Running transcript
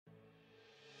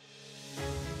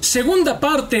Segunda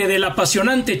parte de la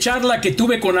apasionante charla que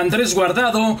tuve con Andrés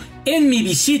Guardado en mi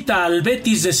visita al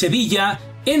Betis de Sevilla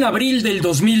en abril del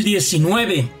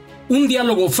 2019. Un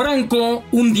diálogo franco,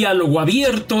 un diálogo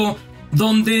abierto,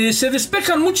 donde se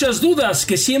despejan muchas dudas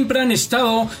que siempre han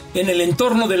estado en el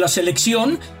entorno de la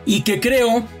selección y que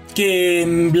creo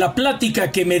que la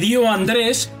plática que me dio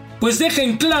Andrés pues deja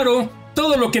en claro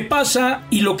todo lo que pasa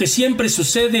y lo que siempre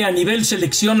sucede a nivel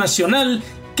selección nacional,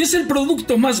 que es el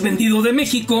producto más vendido de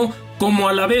México, como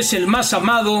a la vez el más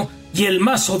amado y el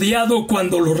más odiado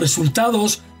cuando los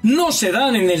resultados no se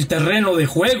dan en el terreno de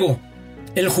juego.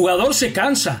 El jugador se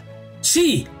cansa.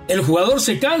 Sí, el jugador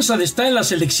se cansa de estar en la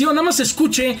selección. Nada más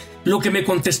escuche lo que me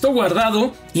contestó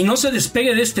Guardado y no se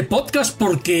despegue de este podcast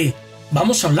porque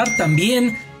vamos a hablar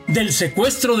también del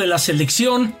secuestro de la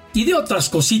selección y de otras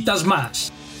cositas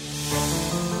más.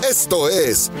 Esto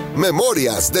es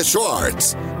Memorias de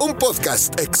Schwartz, un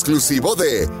podcast exclusivo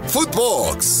de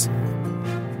Footbox.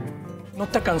 ¿No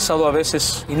te ha cansado a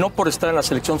veces, y no por estar en la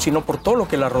selección, sino por todo lo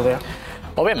que la rodea?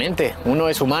 Obviamente, uno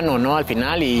es humano, ¿no? Al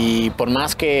final, y por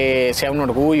más que sea un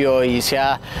orgullo y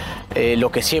sea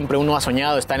lo que siempre uno ha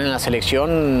soñado, estar en la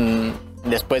selección,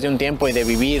 después de un tiempo y de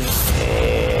vivir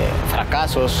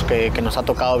fracasos que nos ha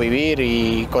tocado vivir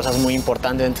y cosas muy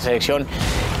importantes en la selección,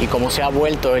 y como se ha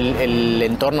vuelto el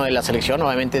entorno de la selección,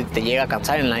 obviamente te llega a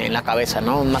cansar en la cabeza,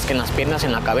 ¿no? Más que en las piernas,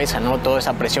 en la cabeza, ¿no? Toda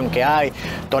esa presión que hay,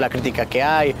 toda la crítica que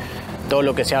hay, todo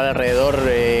lo que se habla alrededor,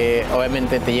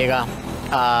 obviamente te llega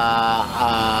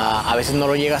a veces no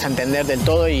lo llegas a entender del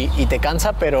todo y te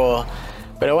cansa, pero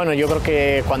bueno, yo creo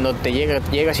que cuando te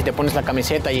llegas y te pones la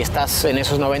camiseta y estás en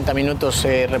esos 90 minutos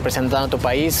representando a tu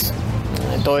país,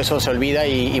 todo eso se olvida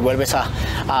y vuelves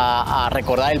a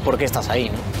recordar el por qué estás ahí,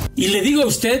 ¿no? Y le digo a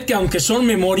usted que aunque son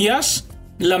memorias,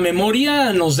 la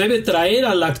memoria nos debe traer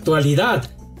a la actualidad.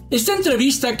 Esta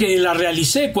entrevista que la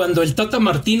realicé cuando el Tata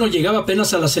Martino llegaba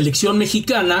apenas a la selección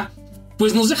mexicana,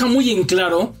 pues nos deja muy en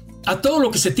claro a todo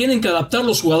lo que se tienen que adaptar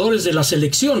los jugadores de la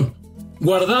selección.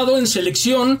 Guardado en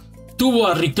selección tuvo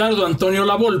a Ricardo Antonio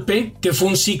Lavolpe, que fue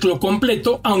un ciclo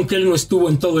completo, aunque él no estuvo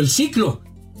en todo el ciclo.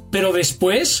 Pero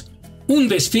después, un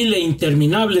desfile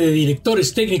interminable de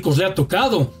directores técnicos le ha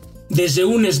tocado, desde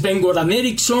un Sven-Goran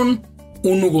Eriksson,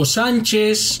 un Hugo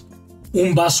Sánchez,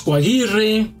 un Vasco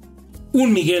Aguirre,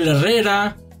 un Miguel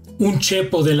Herrera, un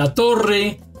Chepo de la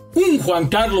Torre, un Juan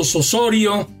Carlos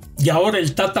Osorio y ahora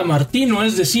el Tata Martino.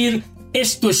 Es decir,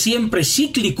 esto es siempre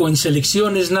cíclico en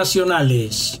selecciones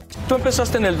nacionales. Tú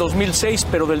empezaste en el 2006,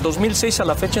 pero del 2006 a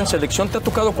la fecha en selección te ha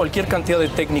tocado cualquier cantidad de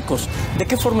técnicos. ¿De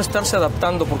qué forma estarse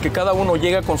adaptando? Porque cada uno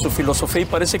llega con su filosofía y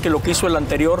parece que lo que hizo el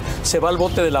anterior se va al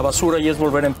bote de la basura y es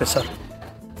volver a empezar.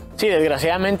 Sí,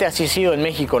 desgraciadamente así ha sido en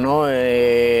México, ¿no?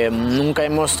 Nunca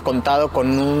hemos contado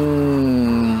con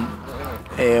un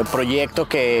proyecto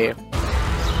que,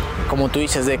 como tú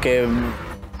dices, de que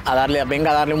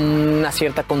venga a darle una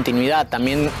cierta continuidad.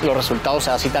 También los resultados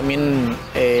así también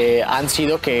han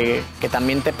sido que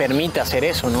también te permite hacer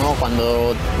eso, ¿no?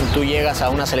 Cuando tú llegas a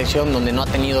una selección donde no ha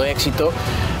tenido éxito,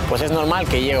 pues es normal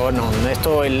que llegue, bueno,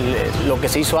 lo que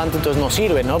se hizo antes entonces no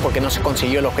sirve, ¿no? Porque no se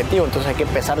consiguió el objetivo, entonces hay que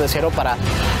empezar de cero para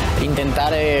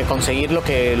intentar conseguir lo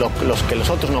que los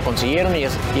otros no consiguieron y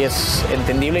es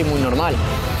entendible y muy normal.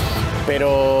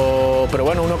 Pero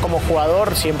bueno, uno como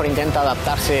jugador siempre intenta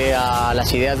adaptarse a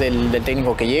las ideas del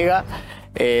técnico que llega,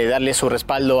 darle su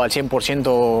respaldo al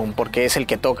 100% porque es el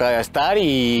que toca estar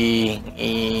y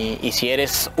si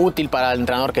eres útil para el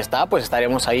entrenador que está, pues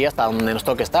estaremos ahí hasta donde nos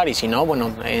toque estar, y si no,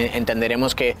 bueno,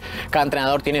 entenderemos que cada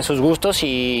entrenador tiene sus gustos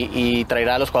y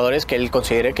traerá a los jugadores que él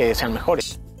considere que sean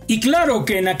mejores. Y claro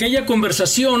que en aquella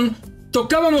conversación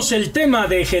tocábamos el tema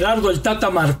de Gerardo el Tata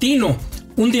Martino,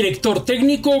 un director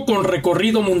técnico con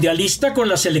recorrido mundialista con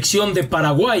la selección de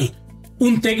Paraguay,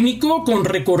 un técnico con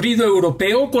recorrido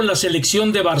europeo con la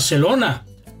selección de Barcelona,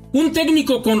 un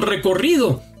técnico con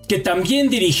recorrido que también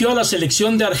dirigió a la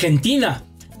selección de Argentina,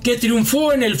 que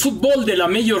triunfó en el fútbol de la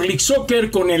Major League Soccer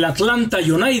con el Atlanta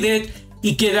United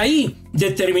y que de ahí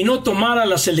determinó tomar a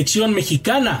la selección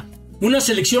mexicana, una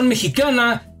selección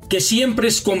mexicana que siempre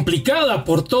es complicada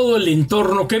por todo el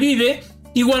entorno que vive,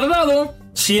 y Guardado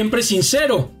siempre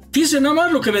sincero. Fíjense nada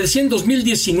más lo que me decía en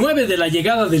 2019 de la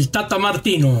llegada del Tata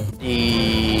Martino.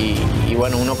 Y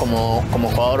bueno, uno como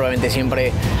jugador obviamente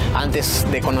siempre antes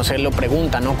de conocerlo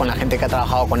pregunta, ¿no? Con la gente que ha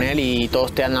trabajado con él, y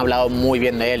todos te han hablado muy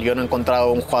bien de él. Yo no he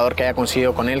encontrado un jugador que haya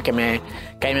coincidido con él que me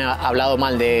haya hablado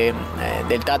mal del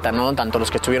Tata, ¿no? Tanto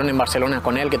los que estuvieron en Barcelona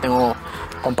con él, que tengo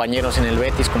compañeros en el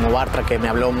Betis como Bartra que me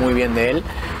habló muy bien de él,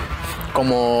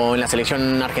 como en la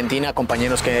selección argentina,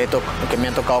 compañeros que me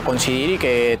han tocado coincidir y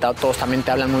que todos también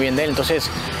te hablan muy bien de él. Entonces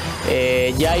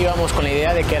ya íbamos con la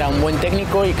idea de que era un buen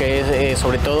técnico y que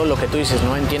sobre todo lo que tú dices,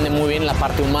 ¿no? Entiende muy bien la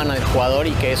parte humana del jugador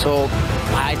y que eso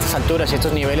a estas alturas y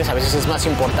estos niveles a veces es más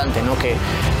importante, ¿no?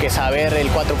 que saber el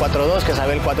 4-4-2, que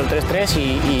saber el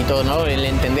 4-3-3 y todo, ¿no? El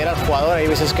entender al jugador hay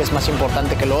veces que es más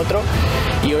importante que lo otro,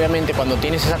 y obviamente cuando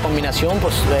tienes esa combinación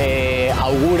pues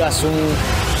auguras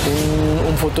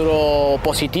un futuro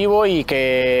positivo y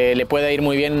que le pueda ir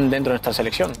muy bien dentro de nuestra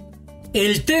selección.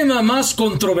 El tema más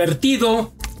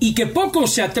controvertido y que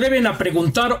pocos se atreven a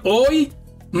preguntar hoy,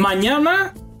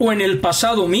 mañana o en el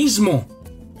pasado mismo.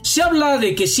 Se habla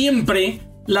de que siempre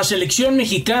la selección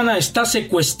mexicana está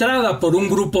secuestrada por un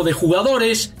grupo de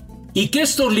jugadores y que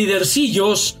estos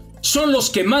lidercillos son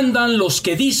los que mandan, los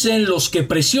que dicen, los que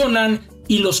presionan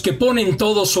y los que ponen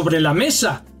todo sobre la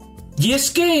mesa. Y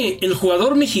es que el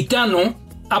jugador mexicano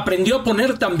aprendió a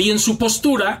poner también su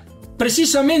postura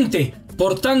precisamente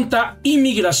por tanta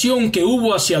inmigración que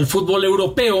hubo hacia el fútbol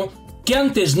europeo que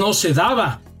antes no se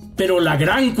daba. Pero la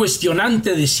gran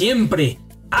cuestionante de siempre,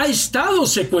 ¿ha estado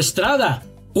secuestrada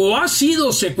o ha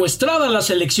sido secuestrada la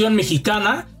selección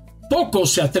mexicana?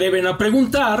 Pocos se atreven a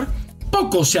preguntar,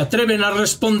 pocos se atreven a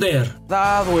responder.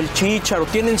 Dado el Chícharo,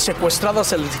 tienen secuestradas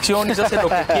selecciones, hace lo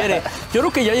que quiere. Yo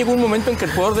creo que ya llegó un momento en que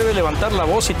el jugador debe levantar la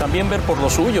voz y también ver por lo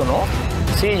suyo, ¿no?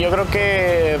 Sí, yo creo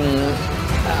que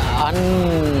han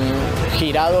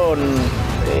girado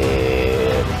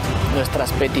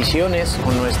nuestras peticiones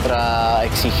o nuestras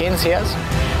exigencias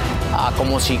a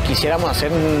como si quisiéramos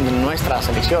hacer nuestra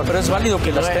selección. Pero es válido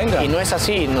que las tenga. Y no es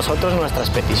así. Nosotros, nuestras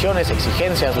peticiones,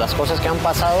 exigencias, las cosas que han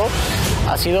pasado,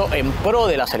 ha sido en pro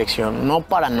de la selección, no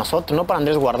para nosotros, no para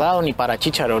Andrés Guardado, ni para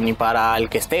Chícharo, ni para el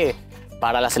que esté.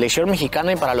 Para la selección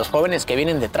mexicana y para los jóvenes que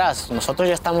vienen detrás. Nosotros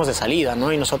ya estamos de salida,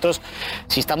 ¿no? Y nosotros,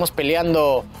 si estamos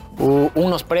peleando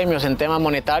unos premios en tema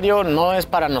monetario, no es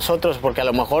para nosotros, porque a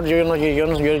lo mejor yo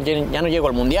ya no llego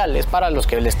al Mundial, es para los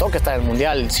que les toca estar en el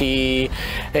Mundial. Si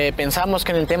pensamos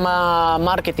que en el tema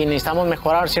marketing necesitamos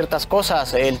mejorar ciertas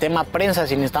cosas, el tema prensa,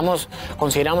 si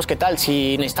consideramos que tal,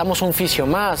 si necesitamos un fisio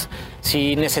más,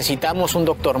 si necesitamos un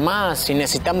doctor más, si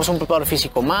necesitamos un preparador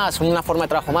físico más, una forma de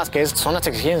trabajo más, que son las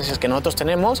exigencias que nosotros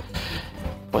tenemos,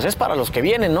 pues es para los que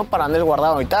vienen, no para Andrés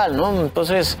Guardado y tal, ¿no?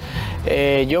 Entonces,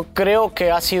 yo creo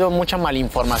que ha sido mucha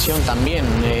malinformación también.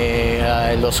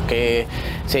 Los que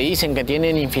se dicen que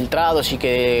tienen infiltrados y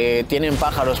que tienen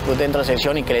pájaros dentro de la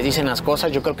selección y que les dicen las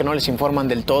cosas, yo creo que no les informan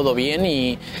del todo bien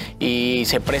y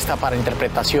se presta para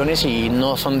interpretaciones y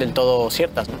no son del todo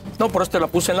ciertas, ¿no? No, por eso te la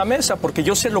puse en la mesa, porque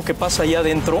yo sé lo que pasa allá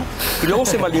adentro y luego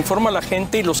se malinforma a la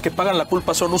gente y los que pagan la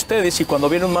culpa son ustedes y cuando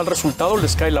viene un mal resultado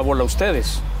les cae la bola a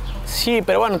ustedes. Sí,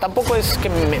 pero bueno, tampoco es que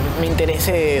me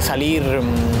interese salir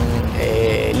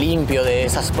limpio de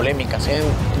esas polémicas, ¿eh?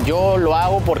 Yo lo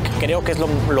hago porque creo que es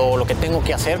lo que tengo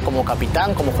que hacer como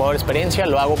capitán, como jugador de experiencia,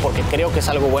 lo hago porque creo que es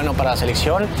algo bueno para la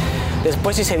selección.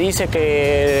 Después si se dice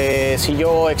que si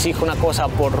yo exijo una cosa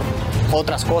por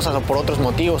otras cosas o por otros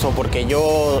motivos o porque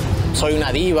yo soy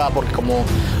una diva, porque como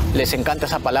les encanta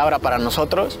esa palabra para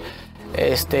nosotros,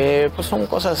 pues son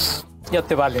cosas... Ya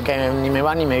te valen. Que ni me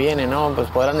va ni me viene, ¿no? Pues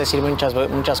podrán decirme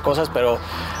muchas cosas, pero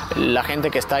la gente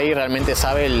que está ahí realmente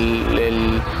sabe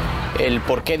el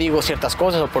por qué digo ciertas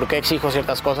cosas o por qué exijo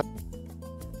ciertas cosas.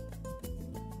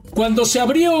 Cuando se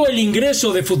abrió el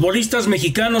ingreso de futbolistas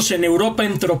mexicanos en Europa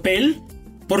en tropel,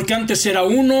 porque antes era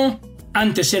 1,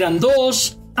 antes eran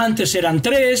 2, antes eran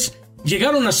 3,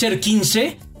 llegaron a ser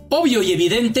 15, obvio y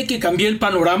evidente que cambió el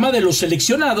panorama de los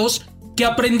seleccionados que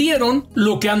aprendieron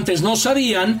lo que antes no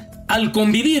sabían al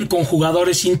convivir con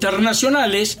jugadores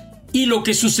internacionales y lo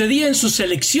que sucedía en sus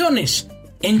selecciones.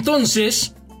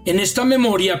 Entonces, en esta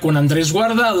memoria con Andrés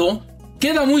Guardado,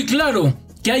 queda muy claro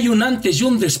que hay un antes y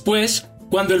un después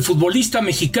cuando el futbolista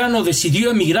mexicano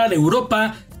decidió emigrar a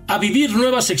Europa a vivir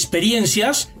nuevas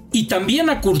experiencias y también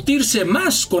a curtirse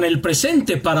más con el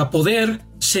presente para poder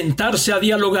sentarse a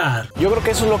dialogar. Yo creo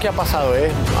que eso es lo que ha pasado, ¿eh?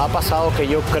 Ha pasado que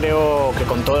yo creo que,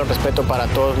 con todo el respeto para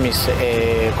todos mis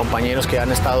compañeros que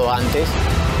han estado antes,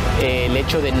 el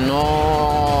hecho de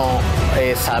no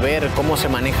saber cómo se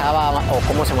manejaba o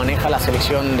cómo se maneja la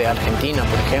selección de Argentina,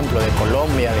 por ejemplo, de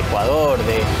Colombia, de Ecuador,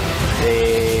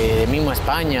 de mismo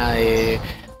España, de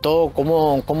todo,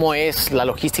 cómo es la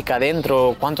logística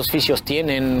adentro, cuántos fisios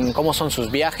tienen, cómo son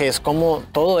sus viajes, cómo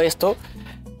todo esto,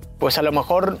 pues a lo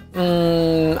mejor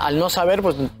al no saber,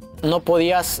 pues no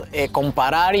podías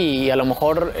comparar y a lo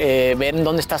mejor ver en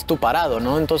dónde estás tú parado,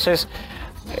 ¿no? Entonces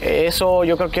eso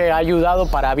yo creo que ha ayudado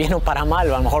para bien o para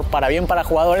mal, a lo mejor para bien para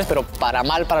jugadores, pero para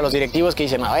mal para los directivos que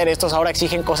dicen, a ver, estos ahora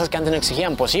exigen cosas que antes no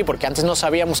exigían. Pues sí, porque antes no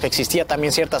sabíamos que existía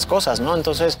también ciertas cosas, ¿no?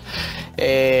 Entonces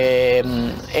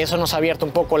eso nos ha abierto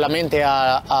un poco la mente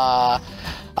a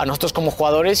a nosotros como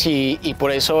jugadores y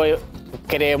por eso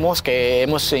creemos que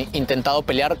hemos intentado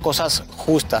pelear cosas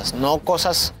justas, no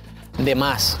cosas de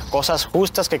más, cosas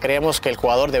justas que creemos que el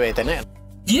jugador debe tener.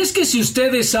 Y es que si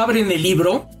ustedes abren el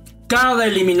libro, cada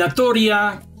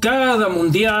eliminatoria, cada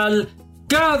mundial,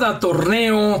 cada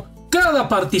torneo, cada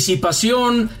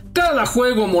participación, cada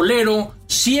juego molero,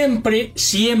 siempre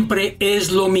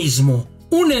es lo mismo.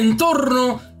 Un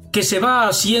entorno que se va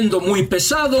haciendo muy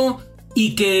pesado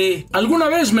y que alguna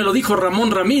vez me lo dijo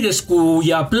Ramón Ramírez,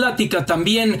 cuya plática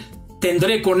también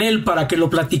tendré con él para que lo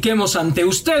platiquemos ante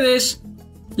ustedes.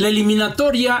 La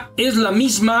eliminatoria es la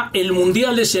misma, el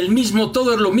mundial es el mismo,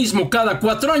 todo es lo mismo cada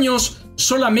 4 años,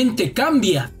 solamente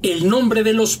cambia el nombre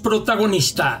de los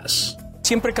protagonistas.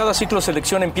 Siempre cada ciclo de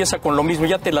selección empieza con lo mismo,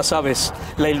 ya te la sabes.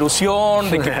 La ilusión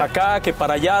de que para acá, que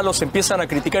para allá, los empiezan a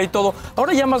criticar y todo.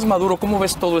 Ahora ya más maduro, ¿cómo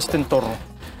ves todo este entorno?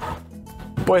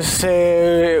 Pues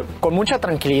con mucha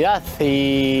tranquilidad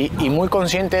y muy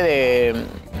consciente de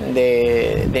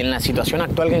la situación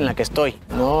actual en la que estoy,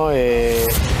 ¿no?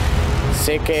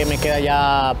 Sé que me queda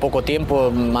ya poco tiempo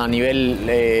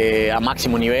a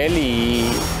máximo nivel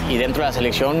y dentro de la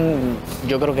selección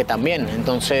yo creo que también.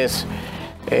 Entonces,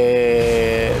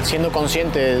 siendo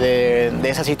consciente de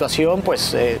esa situación,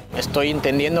 pues estoy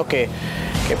entendiendo que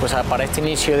pues para este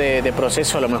inicio de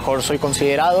proceso a lo mejor soy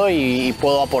considerado y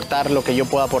puedo aportar lo que yo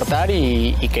puedo aportar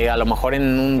y que a lo mejor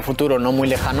en un futuro no muy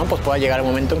lejano pues pueda llegar el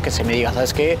momento en que se me diga,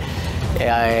 ¿sabes qué?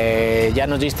 Ya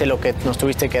nos diste lo que nos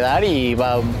tuviste que dar y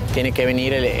tiene que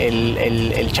venir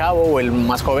el chavo o el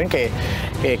más joven que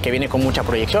viene con mucha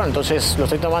proyección. Entonces lo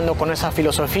estoy tomando con esa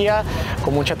filosofía,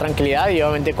 con mucha tranquilidad y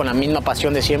obviamente con la misma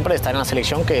pasión de siempre de estar en la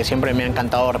selección que siempre me ha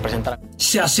encantado representar.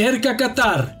 Se acerca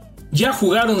Qatar. Ya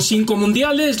jugaron 5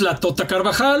 mundiales, la Tota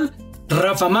Carvajal,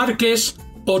 Rafa Márquez,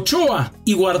 Ochoa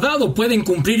y Guardado pueden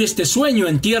cumplir este sueño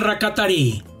en tierra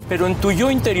catarí. Pero en tu yo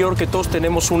interior, que todos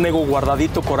tenemos un ego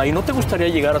guardadito por ahí, ¿no te gustaría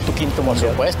llegar a tu 5º mundial? Por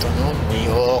supuesto, ¿no? Y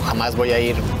yo jamás voy a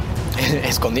ir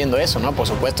escondiendo eso, ¿no? Por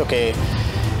supuesto que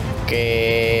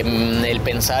el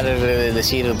pensar,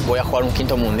 decir, voy a jugar un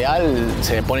 5º mundial,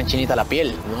 se me pone chinita la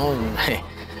piel, ¿no?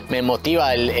 Me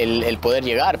motiva el poder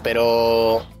llegar,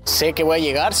 pero sé que voy a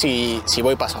llegar si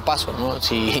voy paso a paso, ¿no?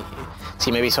 Si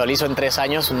me visualizo en 3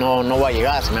 años, no voy a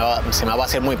llegar, se me va a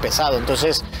hacer muy pesado.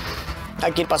 Entonces,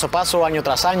 hay que ir paso a paso, año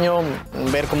tras año,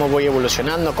 ver cómo voy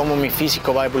evolucionando, cómo mi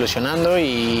físico va evolucionando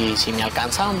y si me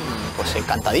alcanza, pues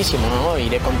encantadísimo, ¿no?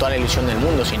 Iré con toda la ilusión del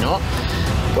mundo, si no,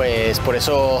 pues por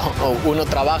eso uno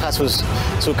trabaja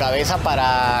su cabeza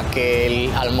para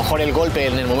que a lo mejor el golpe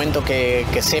en el momento que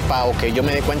sepa o que yo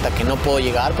me dé cuenta que no puedo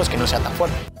llegar, pues que no sea tan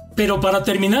fuerte. Pero para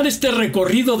terminar este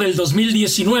recorrido del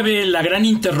 2019, la gran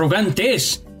interrogante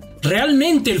es: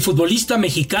 ¿realmente el futbolista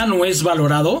mexicano es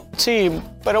valorado? Sí,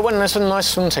 pero bueno, eso no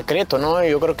es un secreto, ¿no?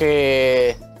 Yo creo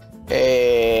que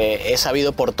es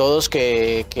sabido por todos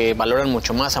que valoran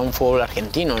mucho más a un fútbol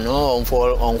argentino, ¿no? A un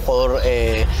jugador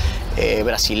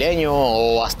brasileño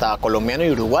o hasta colombiano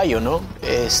y uruguayo, ¿no?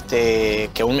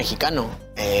 Que un mexicano.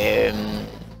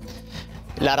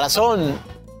 La razón,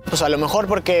 pues a lo mejor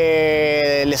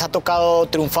porque les ha tocado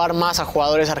triunfar más a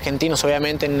jugadores argentinos,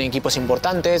 obviamente en equipos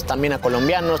importantes, también a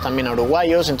colombianos, también a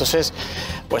uruguayos, entonces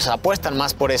pues apuestan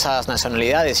más por esas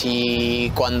nacionalidades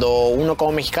y cuando uno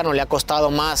como mexicano le ha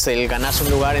costado más el ganarse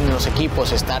un lugar en los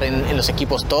equipos, estar en los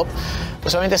equipos top,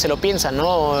 pues obviamente se lo piensan,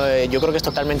 ¿no? Yo creo que es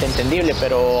totalmente entendible,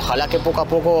 pero ojalá que poco a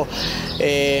poco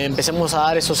empecemos a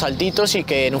dar esos saltitos y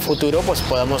que en un futuro pues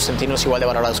podamos sentirnos igual de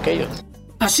valorados que ellos.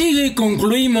 Así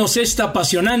concluimos esta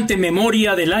apasionante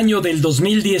memoria del año del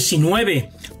 2019.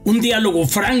 Un diálogo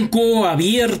franco,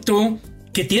 abierto,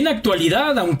 que tiene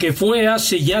actualidad, aunque fue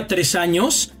hace ya 3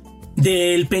 años,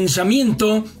 del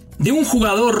pensamiento de un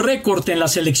jugador récord en la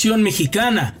selección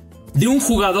mexicana, de un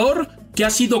jugador que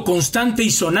ha sido constante y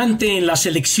sonante en la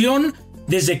selección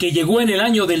desde que llegó en el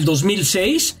año del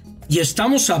 2006, y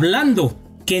estamos hablando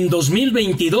que en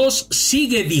 2022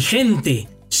 sigue vigente.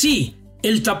 Sí,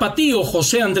 el tapatío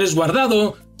José Andrés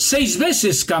Guardado, 6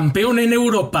 veces campeón en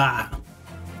Europa.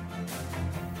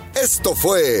 Esto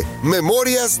fue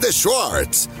Memorias de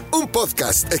Schwartz, un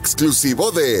podcast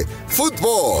exclusivo de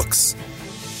Footbox.